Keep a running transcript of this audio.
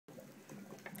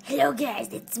Hello guys,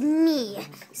 it's me,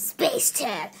 Space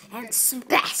Tab, and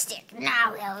Spastic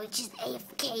Narwhal, which is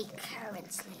AFK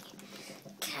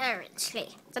currently.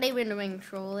 Today we're doing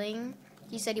trolling.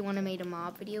 He said he wanted to make a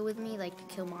mob video with me, like to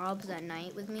kill mobs at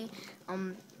night with me.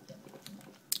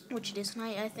 Which it is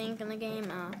night, I think, in the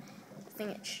game. I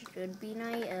think it should be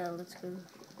night. Let's go.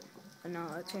 No,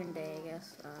 it's in day, I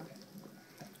guess.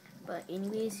 But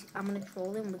anyways, I'm gonna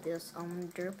troll him with this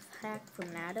derp hack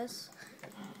from Natus,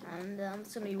 and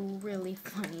it's gonna be really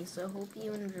funny. So hope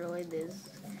you enjoyed this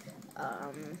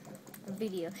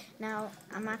video. Now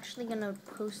I'm actually gonna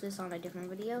post this on a different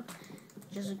video.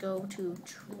 Just go to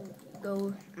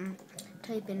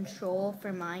type in troll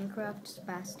for Minecraft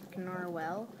Spastic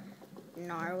Narwhal.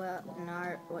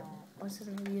 What's his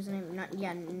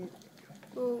username?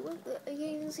 Oh, what the? I can't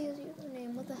even see his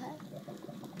username. What the heck?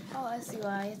 Oh, I see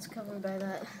why. It's covered by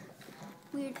that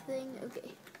weird thing.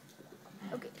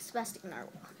 Okay, Spastic Narwhal.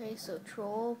 Okay, so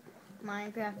troll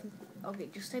Minecraft. Okay,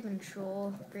 just type in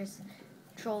troll versus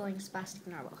trolling Spastic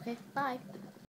Narwhal. Okay, bye.